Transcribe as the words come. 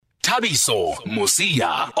Thabiso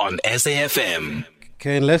Musia on SAFM.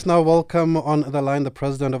 Okay, and let's now welcome on the line the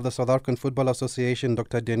President of the South African Football Association,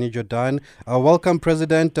 Dr. Danny Jordaan. Welcome,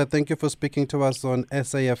 President. Thank you for speaking to us on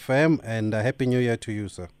SAFM, and Happy New Year to you,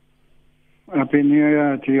 sir. Happy New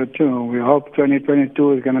Year to you too. We hope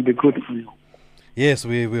 2022 is going to be good for you. Yes,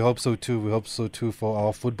 we hope so too. We hope so too for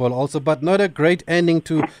our football also, but not a great ending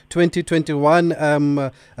to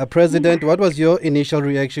 2021. President, what was your initial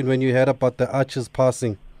reaction when you heard about the Archer's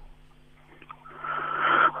passing?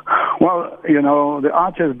 Well, the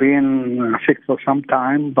Arch has been sick for some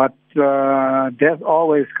time, but death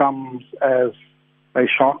always comes as a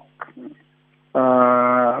shock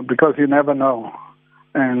because you never know.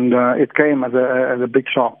 And it came as a big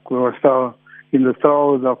shock. We were still in the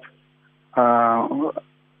throes of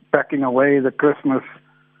packing away the Christmas,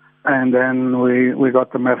 and then we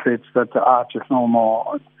got the message that the Arch is no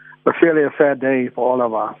more. It was really a sad day for all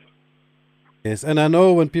of us. Yes, and I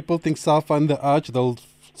know when people think SAFA and the Arch, they'll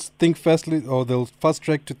think firstly, or they'll fast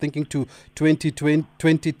track to thinking to 2010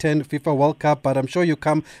 FIFA World Cup, but I'm sure you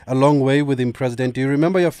come a long way with him, President. Do you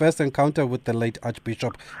remember your first encounter with the late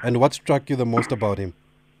Archbishop, and what struck you the most about him?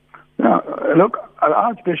 Look,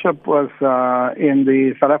 Archbishop was in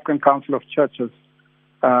the South African Council of Churches,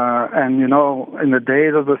 and in the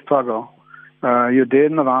days of the struggle, you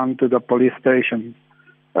didn't run to the police station.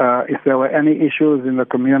 If there were any issues in the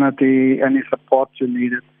community, any support you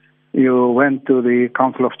needed, you went to the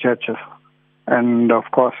Council of Churches. And of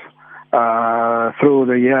course, through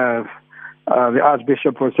the years, the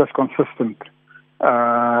Archbishop was just consistent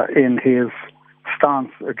in his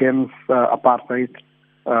stance against apartheid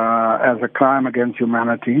as a crime against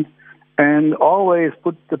humanity, and always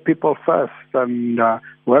put the people first. And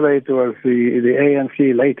whether it was the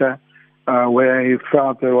ANC later, where he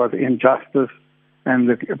felt there was injustice and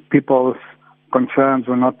the people's concerns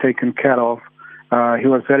were not taken care of, he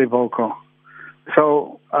was very vocal.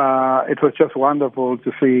 So it was just wonderful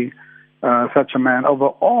to see such a man over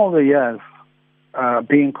all the years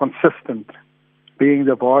being consistent, being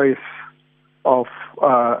the voice of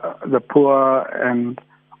the poor and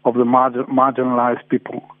of the marginalized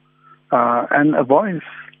people, and a voice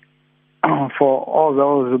for all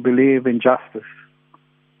those who believe in justice.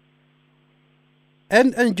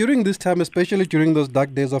 And during this time, especially during those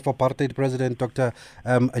dark days of apartheid, President Dr.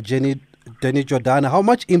 Danny Jordaan, how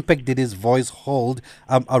much impact did his voice hold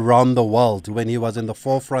around the world when he was in the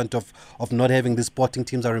forefront of not having these sporting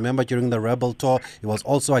teams? I remember during the Rebel Tour, he was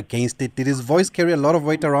also against it. Did his voice carry a lot of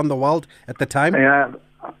weight around the world at the time? Yeah,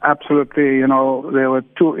 absolutely. There were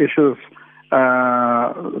two issues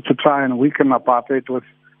to try and weaken apartheid. Was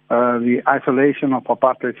the isolation of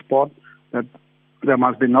apartheid sport, that there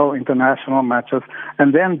must be no international matches,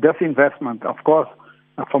 and then disinvestment. Of course,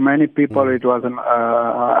 for many people it was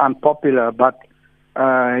unpopular, but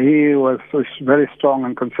he was very strong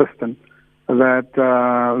and consistent that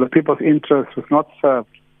the people's interest was not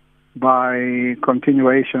served by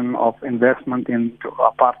continuation of investment into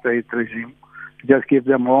apartheid regime. Just give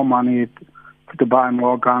them more money to buy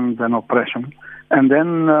more guns and oppression. And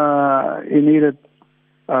then he needed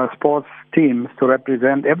sports teams to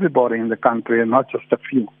represent everybody in the country and not just a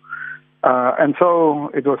few. And so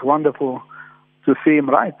it was wonderful to see him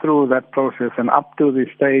right through that process and up to the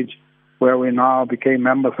stage where we now became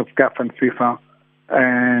members of CAF and FIFA,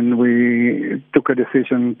 and we took a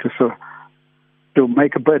decision to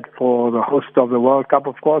make a bid for the host of the World Cup.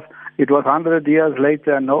 Of course, it was 100 years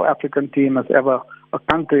later, no African team has ever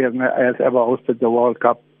hosted the World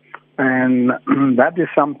Cup. And that is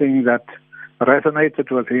something that resonated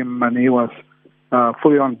with him, and he was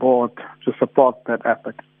fully on board to support that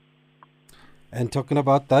effort. And talking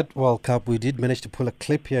about that World Cup, we did manage to pull a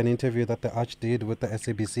clip here, an interview that the Arch did with the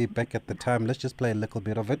SABC back at the time. Let's just play a little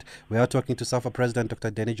bit of it. We are talking to SAFA President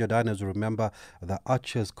Dr. Danny Jordaan, as we remember the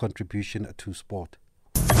Archer's contribution to sport.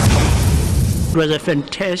 It was a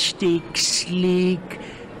fantastic, sleek,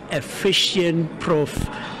 efficient,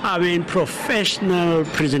 professional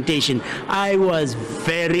presentation. I was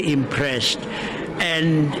very impressed,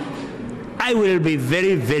 and I will be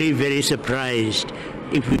very, very, very surprised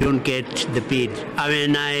if we don't get the bid.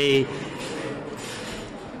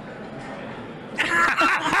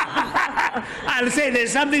 I'll say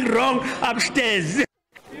there's something wrong upstairs.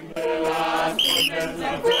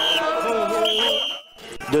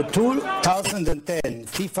 The 2010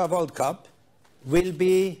 FIFA World Cup will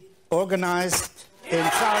be organized in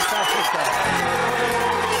South Africa.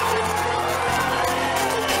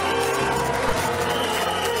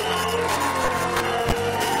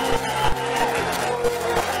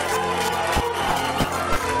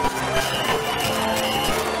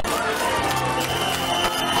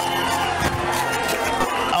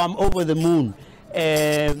 I'm over the moon,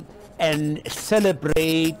 and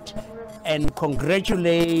celebrate and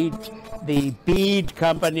congratulate the Beat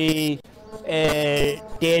Company,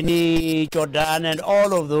 Danny, Jordan, and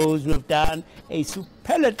all of those who have done a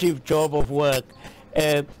superlative job of work.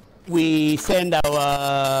 We send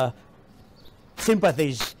our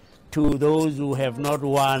sympathies to those who have not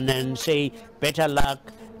won and say better luck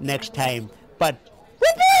next time. But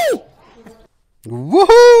whoopee!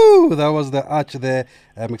 Woohoo! That was the Arch there,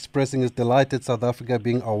 expressing his delight at South Africa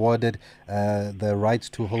being awarded the rights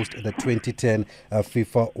to host the 2010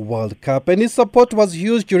 FIFA World Cup. And his support was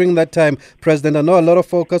huge during that time, President. I know a lot of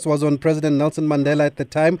focus was on President Nelson Mandela at the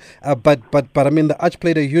time, but I mean, the Arch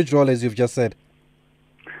played a huge role, as you've just said.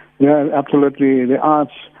 Yeah, absolutely. The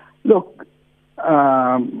Arch, look,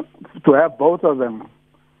 to have both of them,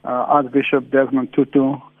 Archbishop Desmond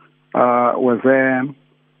Tutu was there,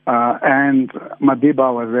 and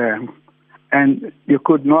Madiba was there. And you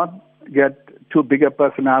could not get two bigger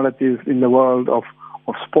personalities in the world of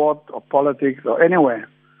sport or politics or anywhere.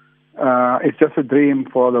 It's just a dream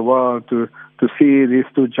for the world to see these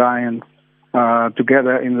two giants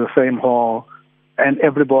together in the same hall. And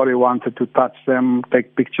everybody wanted to touch them,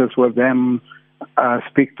 take pictures with them,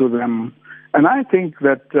 speak to them. And I think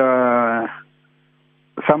that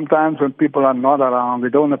sometimes when people are not around, they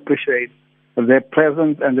don't appreciate their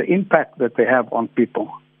presence and the impact that they have on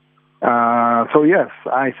people. So yes,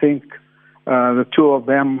 I think the two of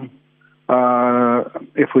them,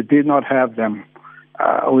 if we did not have them,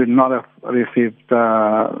 we would not have received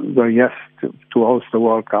the yes to host the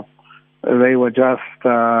World Cup. They were just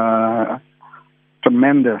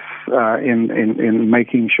tremendous in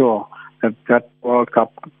making sure that World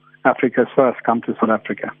Cup, Africa's first, come to South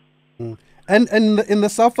Africa. And in the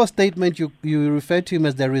SAFA statement, you refer to him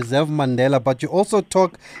as the Reserve Mandela, but you also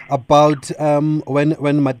talk about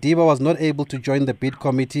when Madiba was not able to join the bid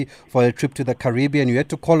committee for a trip to the Caribbean, you had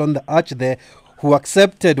to call on the Arch there, who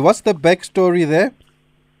accepted. What's the backstory there?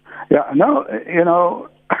 Yeah, no,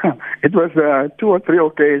 it was 2 or 3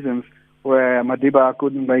 occasions where Madiba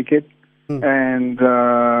couldn't make it, and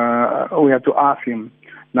we had to ask him.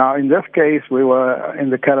 Now, in this case, we were in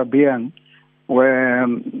the Caribbean, where,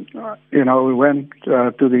 we went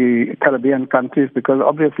to the Caribbean countries because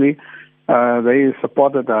obviously they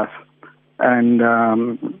supported us. And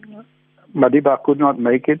Madiba could not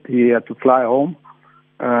make it. He had to fly home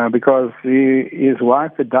because his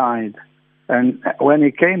wife had died. And when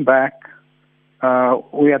he came back,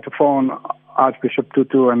 we had to phone Archbishop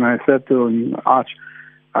Tutu, and I said to him, Arch,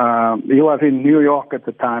 he was in New York at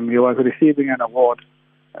the time. He was receiving an award.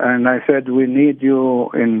 And I said, we need you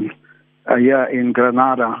in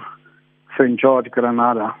Grenada, St. George,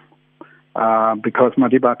 Grenada, because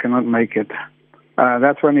Madiba cannot make it.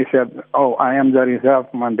 That's when he said, oh, I am the Reserve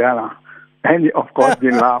Mandela. And of course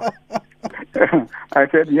he laughed. I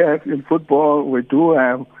said, yes, in football we do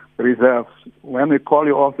have reserves. When we call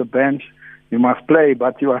you off the bench, you must play,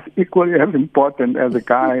 but you are equally as important as the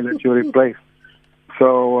guy that you replace.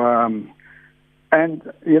 So,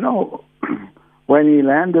 when he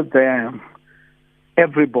landed there,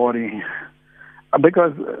 everybody,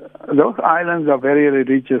 because those islands are very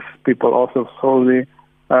religious people also, so the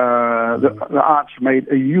Arch made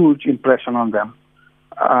a huge impression on them.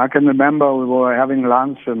 I can remember we were having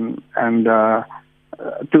lunch and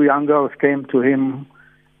 2 young girls came to him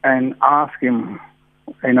and asked him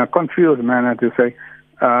in a confused manner to say,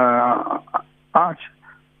 Arch,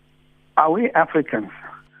 are we Africans?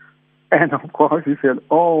 And of course he said,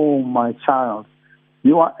 oh, my child,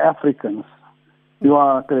 you are Africans. You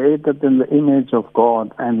are created in the image of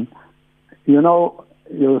God. And, you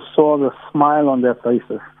saw the smile on their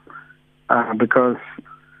faces. Because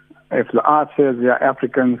if the Arch says they are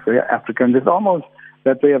Africans, they are Africans. It's almost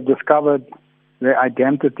that they have discovered their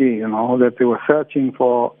identity, that they were searching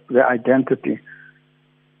for their identity.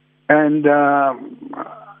 And all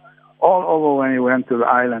over when he went to the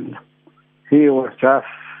island, he was just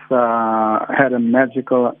had a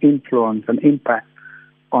magical influence and impact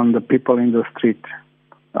on the people in the street.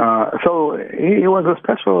 So he was a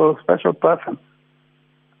special person.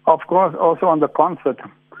 Of course, also on the concert,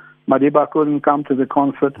 Madiba couldn't come to the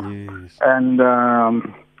concert, yes. And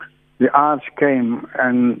the Arch came,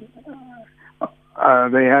 and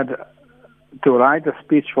they had to write a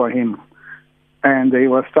speech for him, and they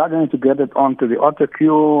were starting to get it onto the auto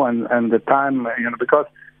cue and the time, because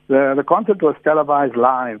the concert was televised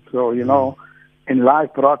live. So, in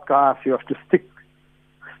live broadcast, you have to stick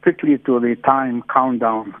strictly to the time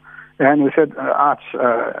countdown. And we said, Arch,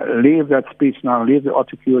 leave that speech now, leave the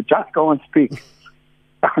auto cue, just go and speak.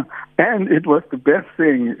 And it was the best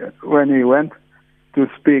thing when he went to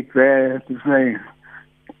speak there to say,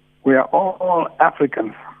 we are all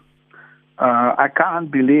Africans. I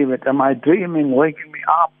can't believe it. Am I dreaming, waking me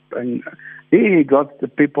up? And he got the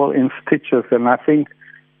people in stitches, and I think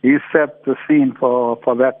he set the scene for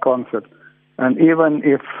that concert. And even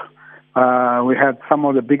if we had some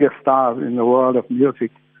of the biggest stars in the world of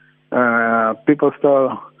music, people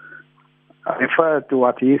still refer to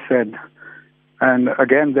what he said. And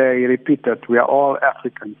again, they repeated, we are all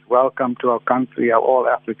Africans. Welcome to our country, we are all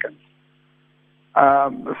Africans.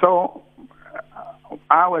 So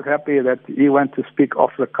I was happy that he went to speak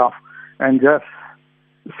off the cuff and just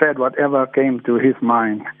said whatever came to his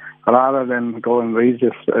mind rather than go and read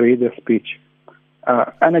a speech.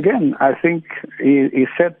 And again, I think he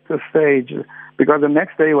set the stage because the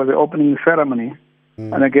next day was the opening ceremony.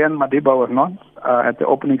 And again, Madiba was not at the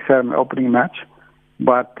opening match,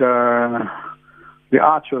 but the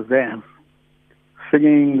Arch was there,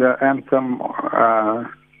 singing the anthem,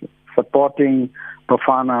 supporting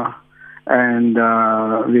Bafana and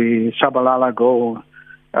the Shabalala goal.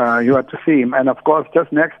 You had to see him. And of course,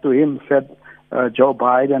 just next to him sat Joe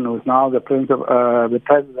Biden, who's now the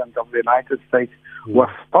president of the United States, was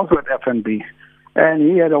also at FNB. And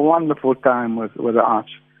he had a wonderful time with the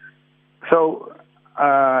Arch. So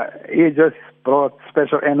he just brought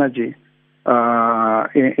special energy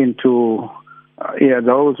into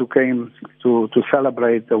those who came to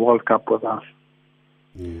celebrate the World Cup with us.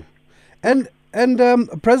 And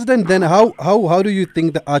President, then how do you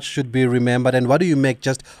think the Arch should be remembered, and what do you make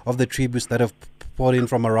just of the tributes that have poured in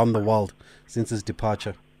from around the world since his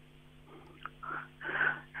departure?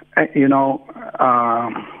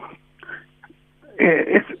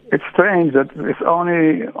 It's strange that it's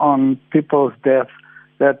only on people's death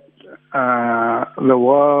that the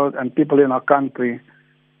world and people in our country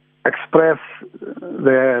express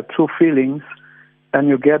their true feelings, and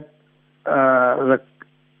you get the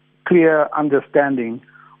clear understanding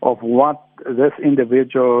of what this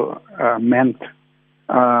individual meant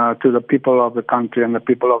to the people of the country and the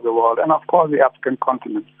people of the world, and of course the African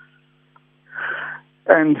continent.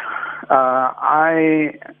 And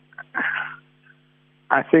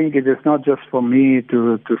I think it is not just for me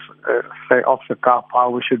to say off the cuff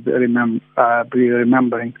how we should be remembering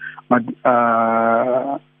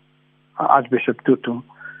Archbishop Tutu,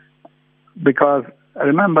 because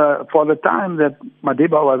remember, for the time that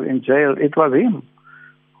Madiba was in jail, it was him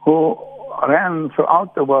who ran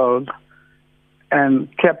throughout the world and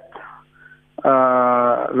kept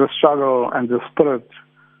the struggle and the spirit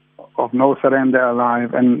of no surrender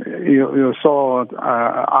alive. And you saw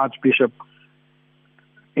Archbishop,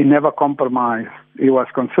 he never compromised. He was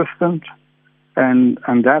consistent, and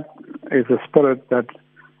that is a spirit that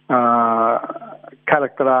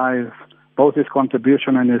characterized both his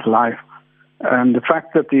contribution and his life. And the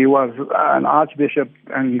fact that he was an archbishop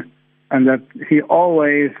and that he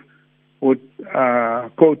always would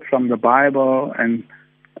quote from the Bible and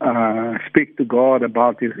speak to God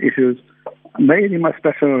about his issues made him a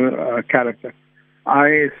special character.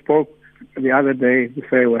 I spoke the other day to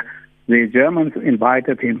say the Germans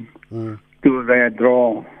invited him to their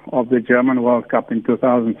draw of the German World Cup in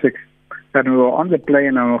 2006. And we were on the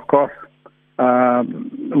plane, and of course,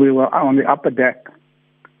 we were on the upper deck.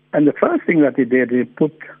 And the first thing that he did, he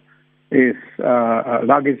put his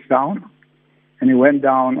luggage down, and he went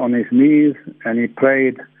down on his knees, and he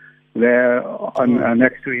prayed there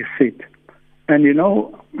next to his seat. And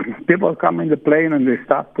people come in the plane and they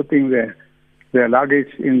start putting their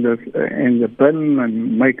luggage in the bin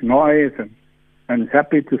and make noise, and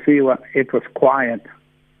happy to see it was quiet.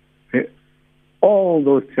 All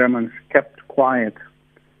those Germans kept quiet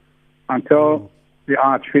until the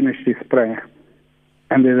Arch finished his prayer.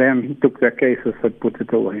 And they then took their cases and put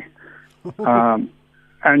it away.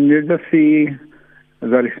 And you just see the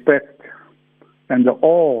respect and the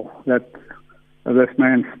awe that this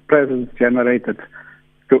man's presence generated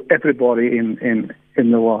to everybody in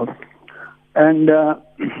the world. And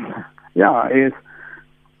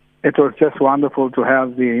it was just wonderful to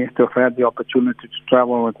have had the opportunity to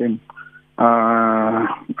travel with him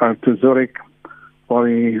to Zurich for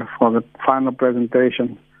the final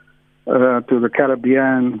presentation. To the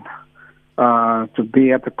Caribbean, to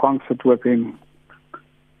be at the concert with him,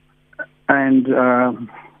 and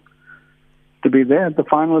to be there at the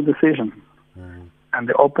final decision and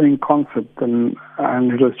the opening concert, and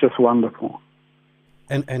it was just wonderful.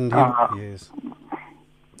 And yes.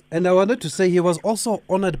 And I wanted to say he was also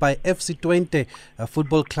honored by FC Twente, a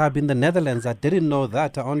football club in the Netherlands. I didn't know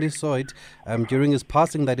that. I only saw it during his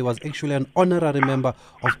passing that he was actually an honorary member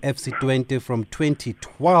of FC Twente from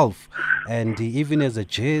 2012. And he even has a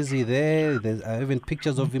jersey there. There's even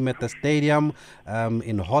pictures of him at the stadium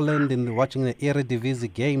in Holland and watching the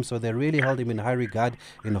Eredivisie game. So they really held him in high regard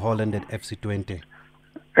in Holland at FC Twente.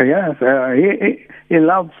 Yes, he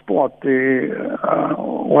loved sport.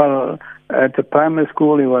 Well, at the primary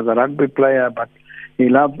school, he was a rugby player, but he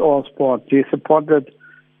loved all sports. He supported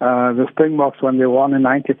the Springboks when they won in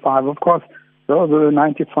 '95. Of course, those were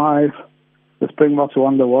 '95. The Springboks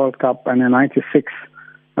won the World Cup, and in '96,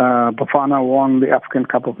 Bafana won the African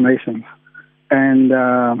Cup of Nations. And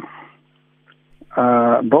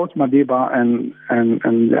both Madiba and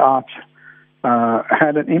the Arch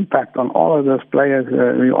had an impact on all of those players.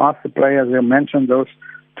 You ask the players, they mentioned those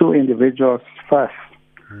two individuals first.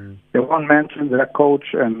 They won't mention their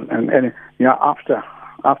coach and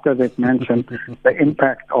after they've mentioned the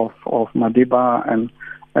impact of Madiba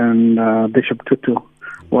and Bishop Tutu.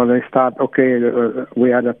 Well, they start, we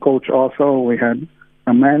had a coach also, we had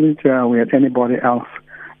a manager, we had anybody else.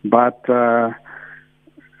 But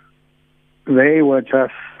they were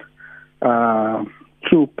just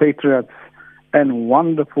true patriots and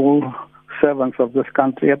wonderful servants of this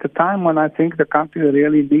country at the time when I think the country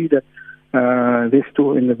really needed these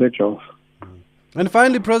two individuals. And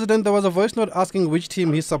finally, President, there was a voice note asking which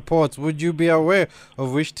team he supports. Would you be aware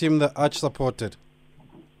of which team the Arch supported?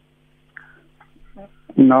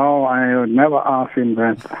 No, I would never ask him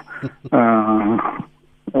that.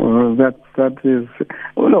 That is...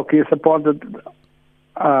 Look, he supported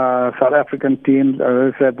South African teams,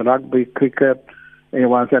 as I said, rugby, cricket. He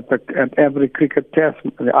was at every cricket test.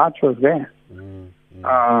 The Arch was there.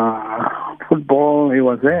 Football, he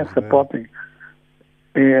was there supporting.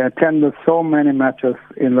 He attended so many matches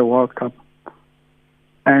in the World Cup.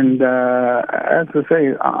 And as I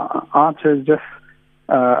say, Arch is just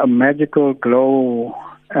a magical glow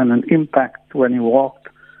and an impact when he walked,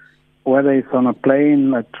 whether it's on a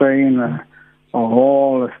plane, a train, a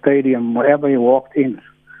hall, a stadium, wherever he walked in.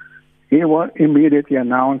 He would immediately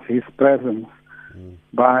announce his presence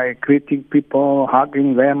by greeting people,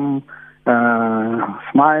 hugging them,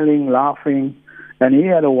 smiling, laughing. And he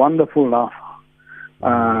had a wonderful laugh,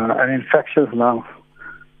 an infectious laugh.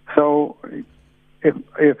 So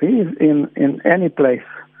if he's in any place,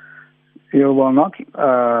 you will not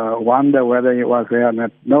wonder whether he was there or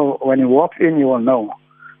not. No, when he walks in, you will know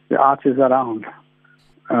the Arch is around.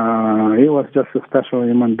 He was just a special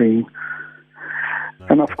human being.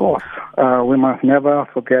 And of course, we must never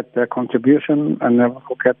forget their contribution and never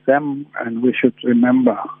forget them, and we should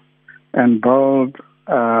remember and build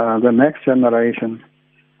the next generation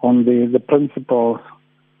on the principles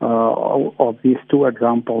of these two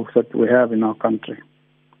examples that we have in our country.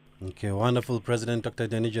 Okay, wonderful, President Dr.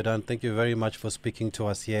 Denny Jordaan. Thank you very much for speaking to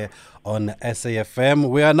us here on SAFM.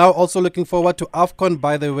 We are now also looking forward to AFCON,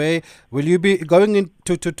 by the way. Will you be going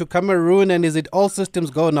into Cameroon, and is it all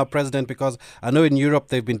systems go now, President? Because I know in Europe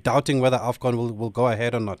they've been doubting whether AFCON will go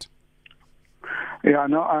ahead or not. Yeah,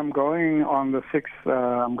 no, I'm going on the 6th.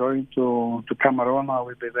 I'm going to Cameroon. I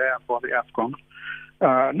will be there for the AFCON.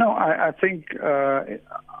 I think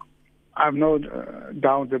I've no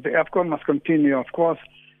doubt that the AFCON must continue. Of course,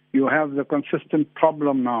 you have the consistent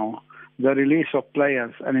problem now, the release of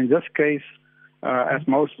players. And in this case, as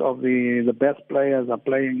most of the best players are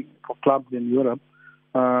playing for clubs in Europe,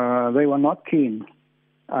 they were not keen.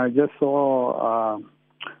 I just saw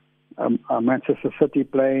Manchester City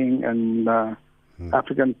playing and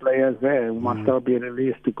African players there must all be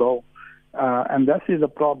released to go. And that is the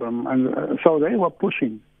problem. And so they were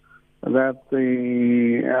pushing that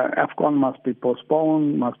the AFCON must be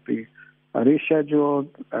postponed, must be rescheduled,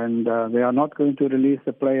 and they are not going to release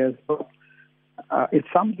the players. But it's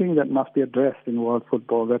something that must be addressed in world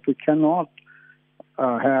football, that we cannot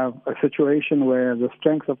have a situation where the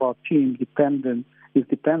strength of our team is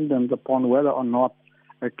dependent upon whether or not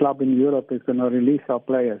a club in Europe is going to release our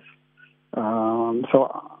players.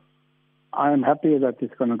 So I am happy that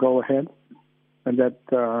it's going to go ahead, and that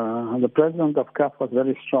the president of CAF was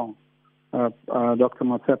very strong, Dr.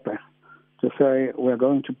 Motsepe, to say we're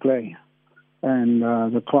going to play and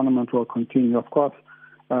the tournament will continue. Of course,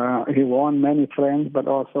 he won many friends, but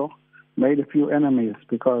also made a few enemies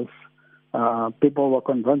because people were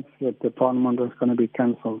convinced that the tournament was going to be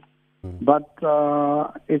cancelled. But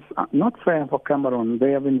it's not fair for Cameroon.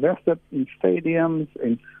 They have invested in stadiums,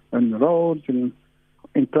 in roads, in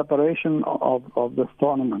preparation of this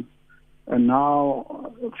tournament. And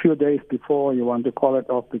now, a few days before, you want to call it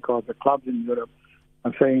off because the clubs in Europe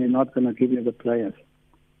are saying you're not going to give you the players.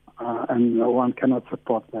 and one cannot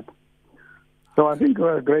support that. So I think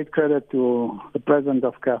great credit to the president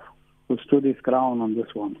of CAF who stood his ground on this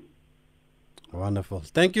one. Wonderful.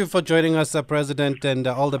 Thank you for joining us, President, and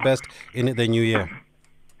all the best in the new year.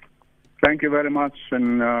 Thank you very much,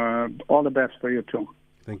 and all the best for you too.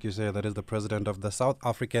 Thank you, sir. That is the president of the South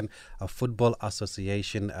African Football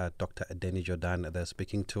Association, Dr. Danny Jordaan. They're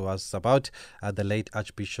speaking to us about the late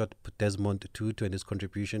Archbishop Desmond Tutu and his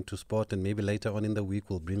contribution to sport. And maybe later on in the week,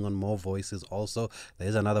 we'll bring on more voices also.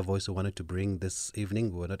 There's another voice we wanted to bring this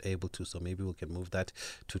evening. We were not able to, so maybe we can move that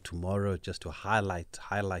to tomorrow just to highlight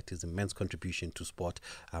his immense contribution to sport,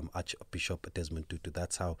 Archbishop Desmond Tutu.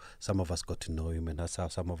 That's how some of us got to know him, and that's how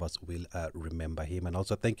some of us will remember him. And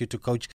also thank you to Coach